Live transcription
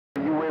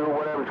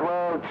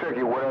check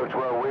you, what up,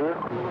 12 wheeler?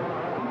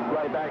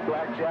 Right back,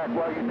 Blackjack,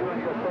 while you're doing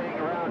your thing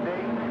around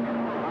Dayton.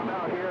 I'm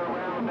out here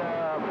around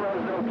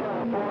Fresno,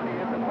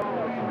 California in the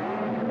fall.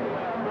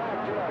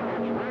 Blackjack,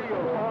 it's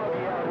real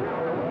foggy out here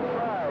on the west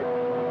side.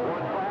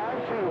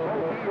 152,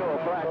 Mobile,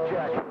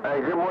 Blackjack. Hey,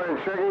 good morning,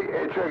 Chucky.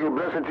 Hey, Chucky,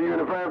 blessing to you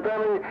and the fine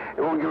family.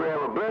 And we'll get ready to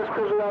have a blessed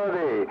Christmas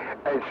holiday.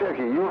 Hey,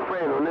 Chucky, your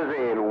friend on this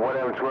end,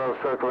 whatever 12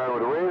 circle out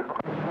with the wave.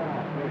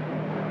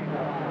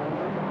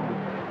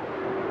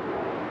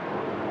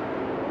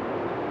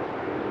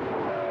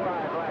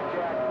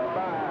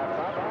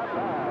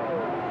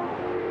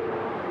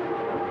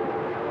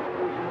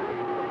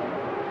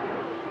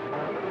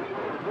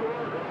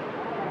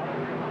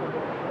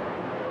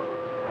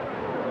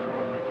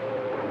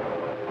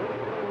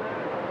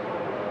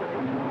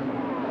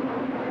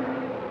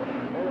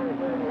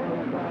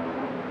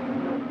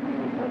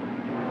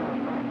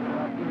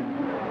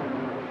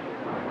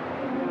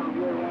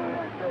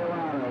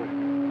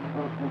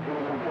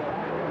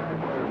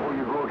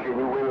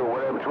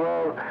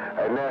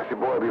 Hey, nasty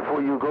boy,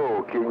 before you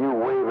go, can you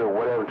wave at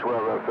whatever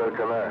 12 on South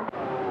Carolina?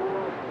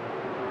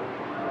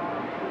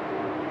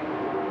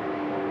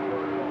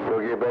 So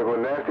get back with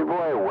nasty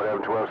boy, whatever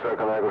 12 South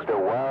Carolina, go step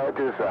wide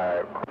to the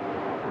side.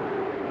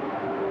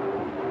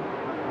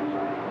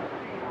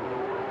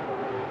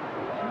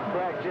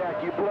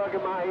 Blackjack, you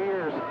plugging my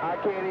ears. I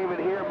can't even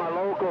hear my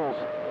locals.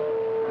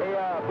 Hey,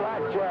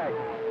 Blackjack,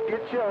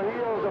 get your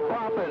heels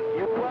a-popping.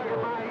 You're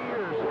plugging my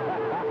ears.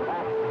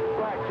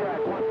 Blackjack,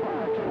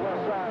 152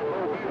 west side,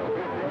 Mobile.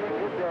 Good day,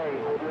 good day.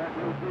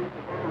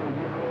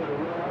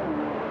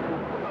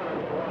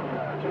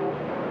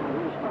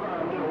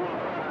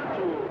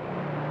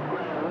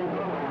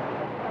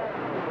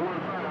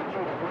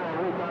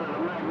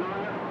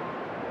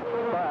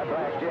 Bye,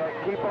 Blackjack.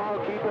 Keep on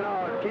keeping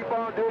on. Keep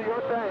on doing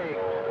your thing.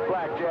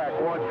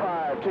 Blackjack,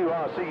 152.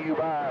 I'll see you.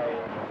 Bye.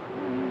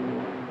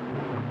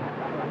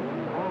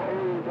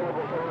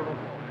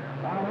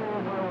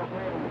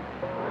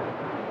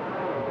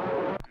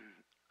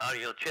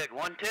 Audio check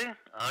 1, 2.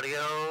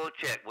 Audio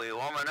check. We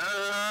warming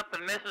up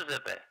in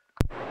Mississippi.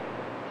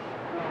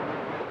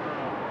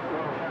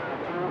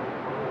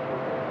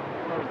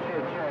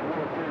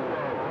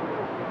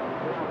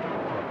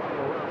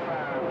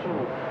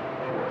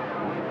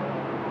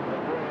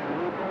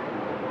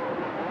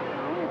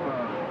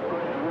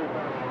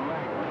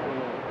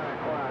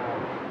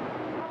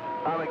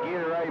 I'm going to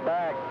get it right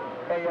back.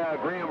 Hey,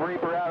 Grim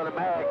Reaper out of the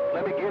mag.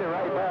 Let me get it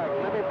right back.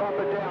 Let me bump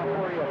it down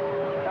for you.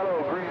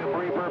 Hello, Grim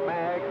Reaper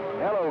mag.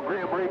 Hello,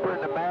 Grim Reaper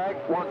in the mag.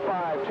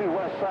 152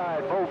 west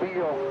side,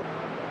 Mobile.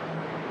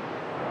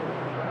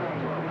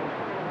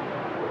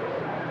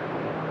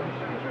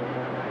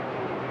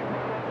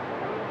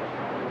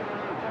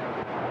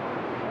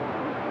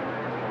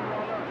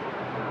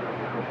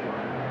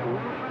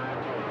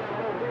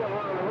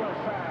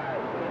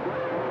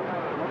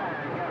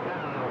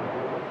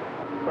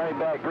 Right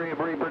back, Grim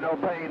Reaper, no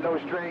pain, no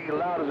strain,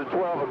 loud as a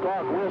 12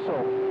 o'clock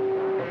whistle.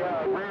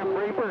 Hey, Grim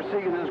Reaper,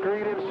 season's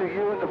greetings to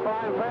you and the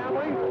fine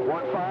family.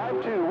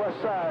 152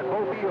 west side,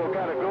 Mobile,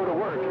 gotta go to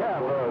work.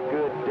 Have a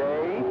good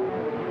day.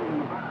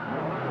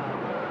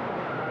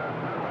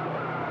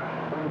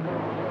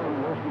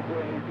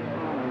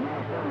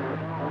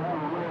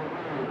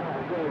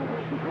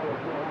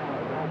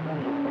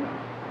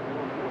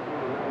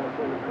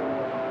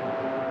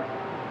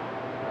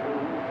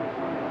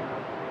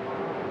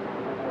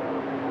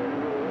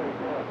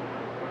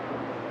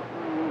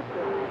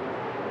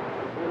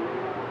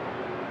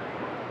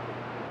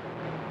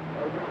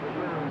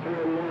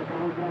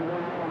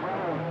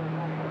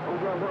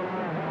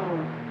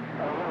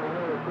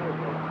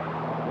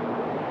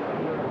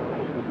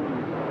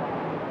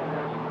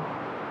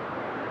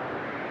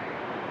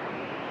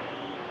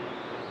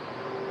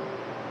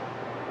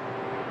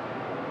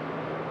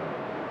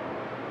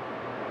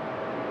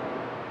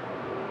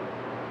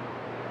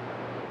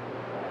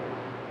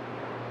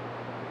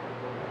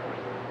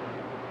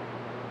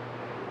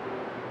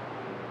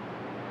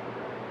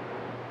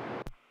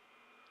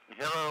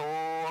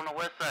 Hello on the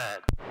west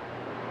side.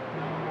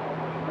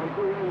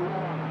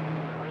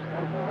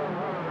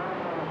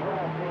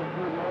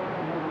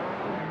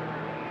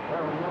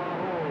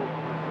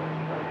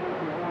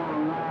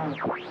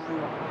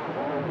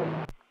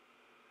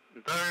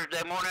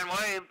 Thursday morning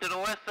wave to the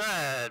west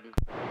side.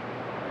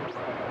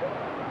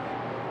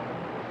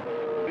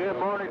 Good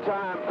morning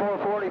time,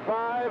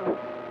 445.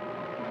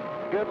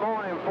 Good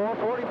morning,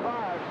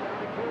 445.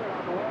 Sounding good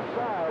on the west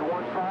side,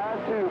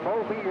 152,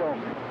 Mobile.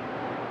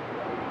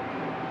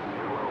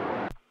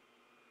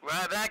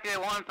 Right back there,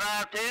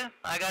 152.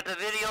 I got the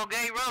video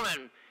gate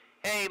rolling.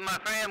 Hey, my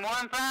friend,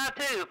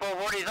 152,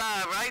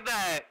 445, right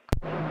back.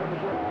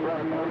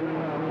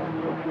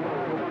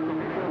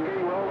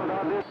 Gate rolling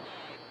on this.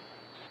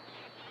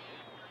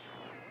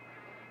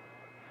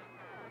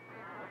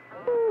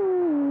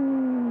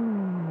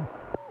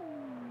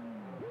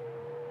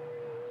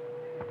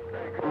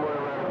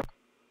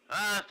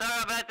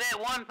 Sorry about that,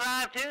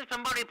 152.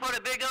 Somebody put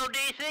a big old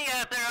DC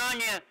out there on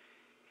you.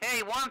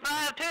 Hey,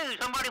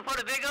 152, somebody put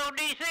a big old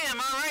DC in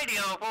my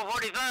radio. dog,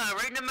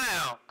 445, reading the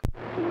mail.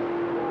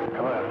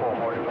 Come on,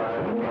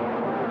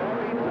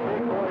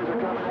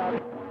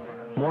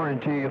 445. Morning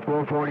to you,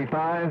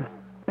 445.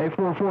 Hey,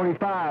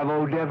 445,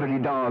 old Deputy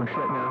Dog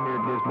sitting out here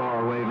at this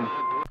bar waving.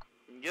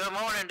 Good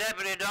morning,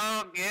 Deputy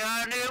Dog. Yeah,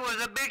 I knew it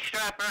was a big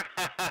strapper.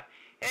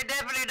 Hey,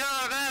 Deputy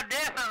Dog, I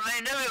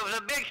definitely knew it was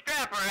a big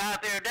strapper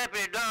out there,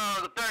 Deputy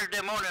Dog,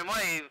 Thursday morning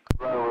wave.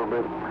 Right a little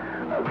bit.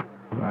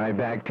 Right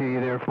back to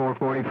you there,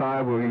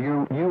 445. Well,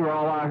 you were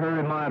all I heard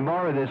in my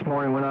bar this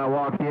morning when I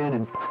walked in,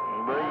 and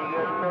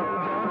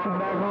Johnson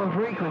back on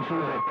frequency,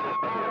 but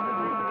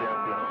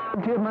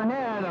tip my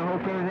hat. I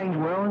hope everything's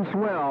well and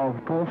swell.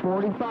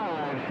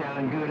 445,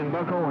 sounding good in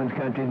Buck Owens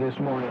country this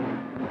morning.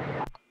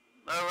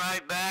 All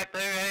right, back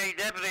there. Hey,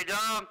 Deputy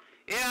Dog.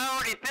 Yeah, I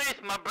already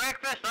finished my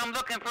breakfast. I'm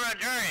looking for a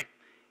drink.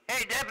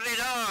 Hey, Deputy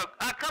Dog,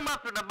 I come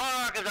up to the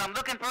bar because I'm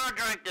looking for a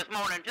drink this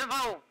morning.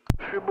 Jimbo.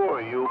 It's your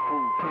boy, you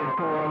fool.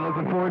 I'm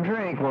looking for a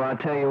drink. Well, I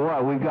tell you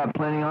what, we've got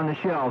plenty on the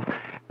shelf.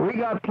 We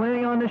got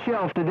plenty on the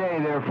shelf today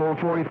there,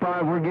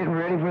 445. We're getting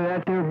ready for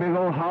that there big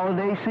old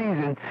holiday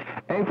season.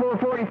 Hey,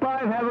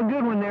 445, have a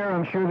good one there.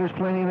 I'm sure there's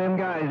plenty of them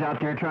guys out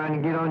there trying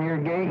to get on your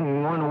gate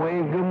and want to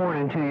wave good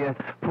morning to you.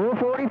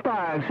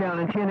 445,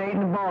 sounding 10-8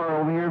 in the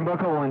bar over here in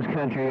Buck Owens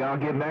country. I'll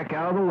get back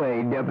out of the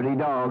way. Deputy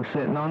Dog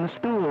sitting on the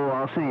stool.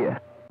 I'll see you.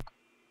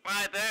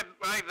 Right there,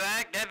 right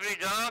back, Deputy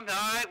Dog.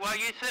 All right, while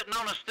you sitting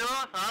on a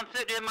stool, I'm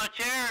sitting in my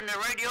chair in the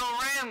radio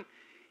room,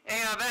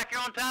 and back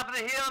here on top of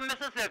the hill in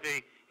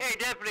Mississippi. Hey,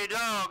 Deputy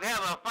Dog,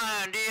 have a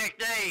fine DX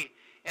day,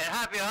 and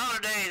happy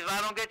holidays if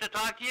I don't get to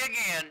talk to you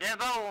again.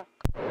 Denvo.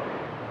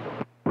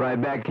 Right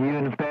back to you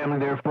and the family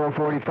there,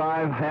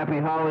 445. Happy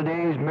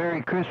holidays,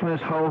 Merry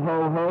Christmas, ho,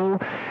 ho, ho.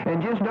 And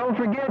just don't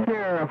forget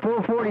there,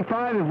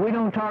 445, if we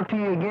don't talk to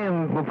you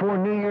again before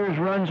New Year's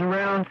runs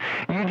around,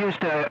 you just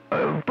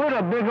put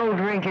a big old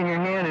drink in your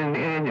hand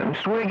and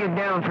swig it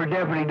down for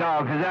Deputy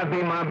Dog, because that'd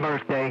be my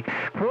birthday.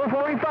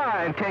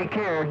 445, take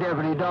care,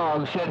 Deputy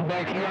Dog, sitting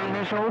back here in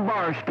this old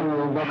bar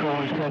stool, Buck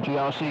Owens country.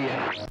 I'll see you.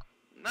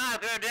 Nice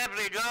there,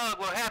 Deputy Dog.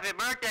 Well, happy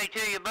birthday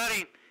to you,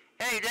 buddy.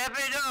 Hey,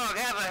 Deputy Dog,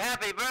 have a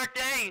happy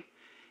birthday.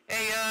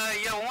 Hey,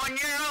 you're 1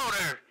 year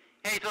older.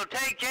 Hey, so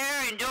take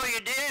care, enjoy your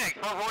DX,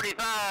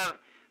 445.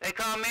 They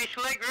call me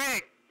Slick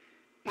Rick.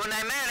 When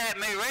they mad at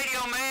me,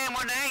 Radio Man,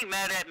 when they ain't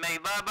mad at me.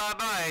 Bye, bye,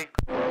 bye.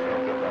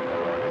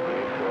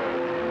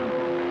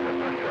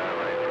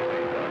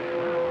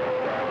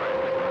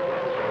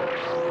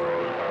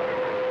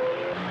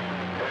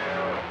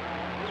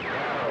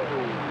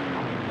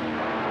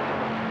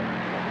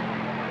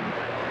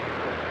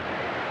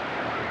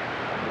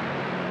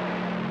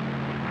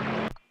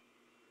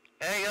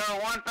 Hey,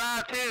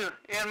 152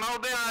 in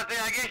Mobile out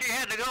there. I guess you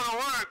had to go to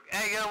work.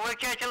 Hey, we'll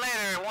catch you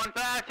later.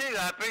 152,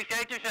 I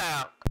appreciate your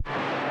shout.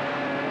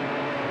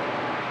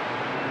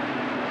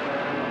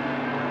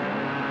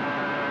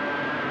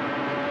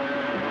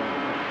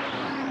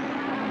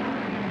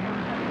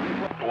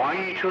 Why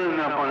are you tuning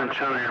up on the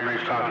channel your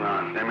mate's talking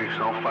on? That makes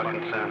no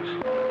fucking sense.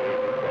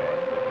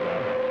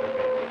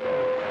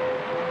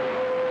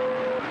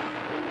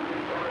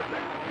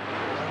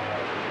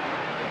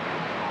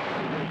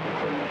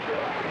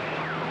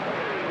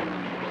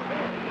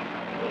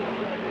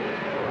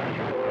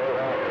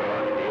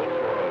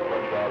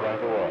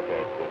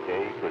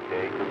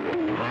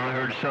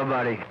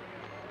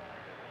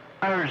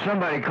 I heard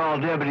somebody call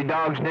Deputy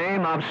Dog's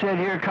name. I'm sitting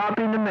here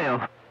copying the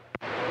mail.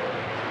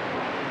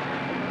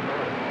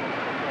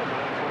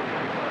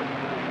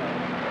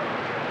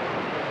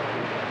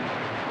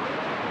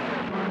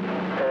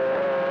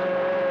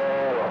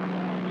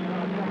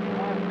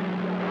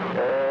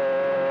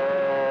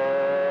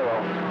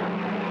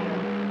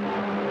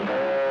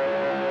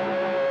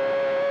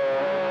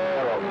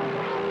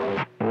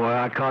 Boy,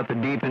 I caught the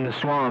deep in the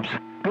swamps.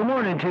 Good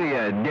morning to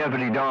you,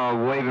 Deputy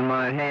Dog, waving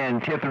my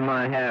hand, tipping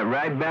my hat,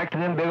 right back to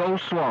them big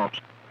old swamps.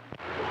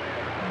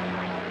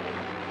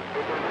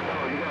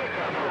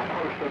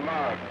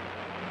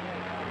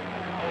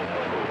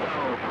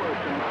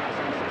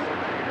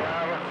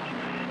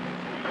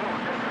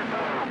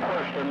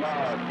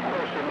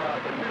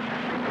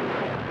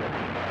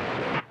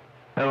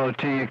 Hello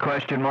to you,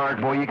 question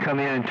mark. Boy, you come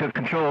in and took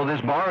control of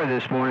this bar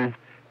this morning.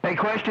 Hey,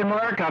 question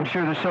mark, I'm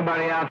sure there's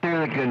somebody out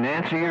there that can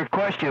answer your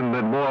question,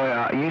 but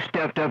boy, you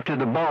stepped up to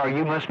the bar.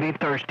 You must be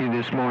thirsty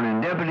this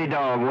morning. Deputy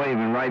Dog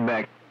waving right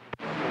back.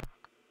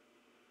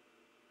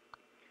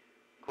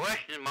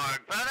 Question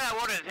mark, find out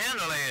what his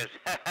handle is.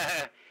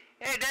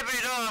 Hey,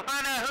 Deputy Dog,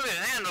 find out who his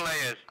handle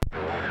is.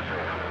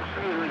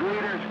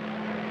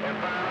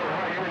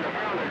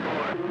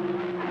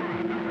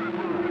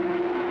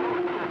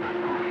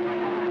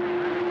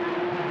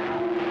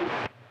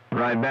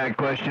 Right back,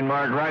 question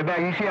mark, right back.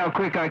 You see how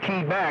quick I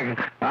keyed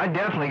back? I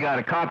definitely got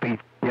a copy.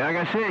 Yeah, like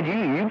I said,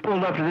 you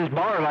pulled up to this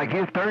bar like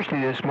you're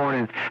thirsty this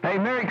morning. Hey,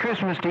 Merry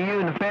Christmas to you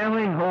and the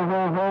family. Ho,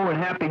 ho, ho, and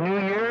Happy New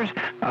Year's.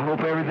 I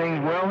hope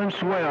everything's well and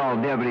swell,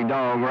 Deputy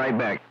Dog, right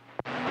back.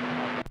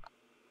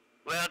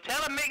 Well,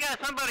 tell him he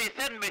got somebody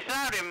sitting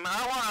beside him.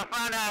 I want to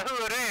find out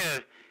who it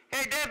is.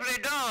 Hey,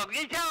 Deputy Dog,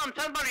 you tell him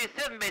somebody's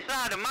sitting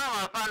beside him. I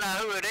want to find out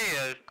who it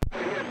is.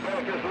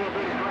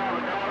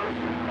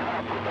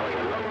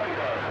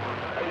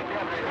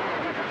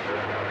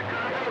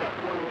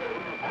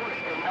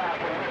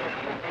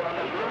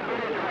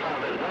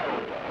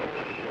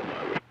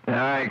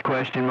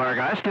 question mark.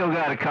 I still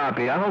got a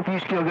copy. I hope you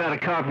still got a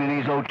copy of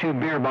these old 2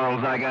 beer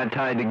bottles I got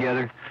tied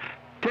together.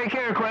 Take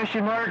care,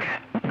 question mark.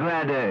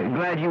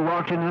 Glad you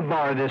walked into the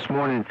bar this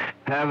morning.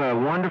 Have a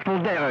wonderful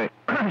day.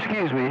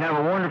 Excuse me. Have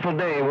a wonderful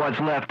day. What's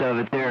left of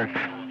it there?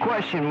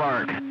 Question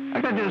mark.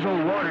 I got this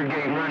old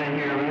Watergate running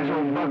here. This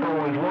old Buck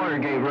Owens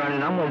Watergate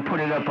running. I'm gonna put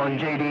it up on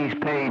JD's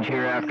page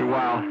here after a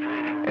while,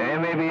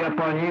 and maybe up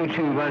on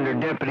YouTube under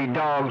Deputy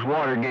Dog's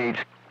Watergates.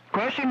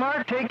 Question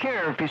mark. Take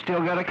care if you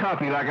still got a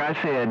copy. Like I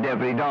said,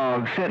 Deputy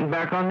Dog sitting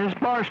back on this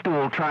bar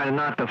stool trying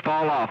not to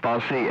fall off. I'll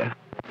see you.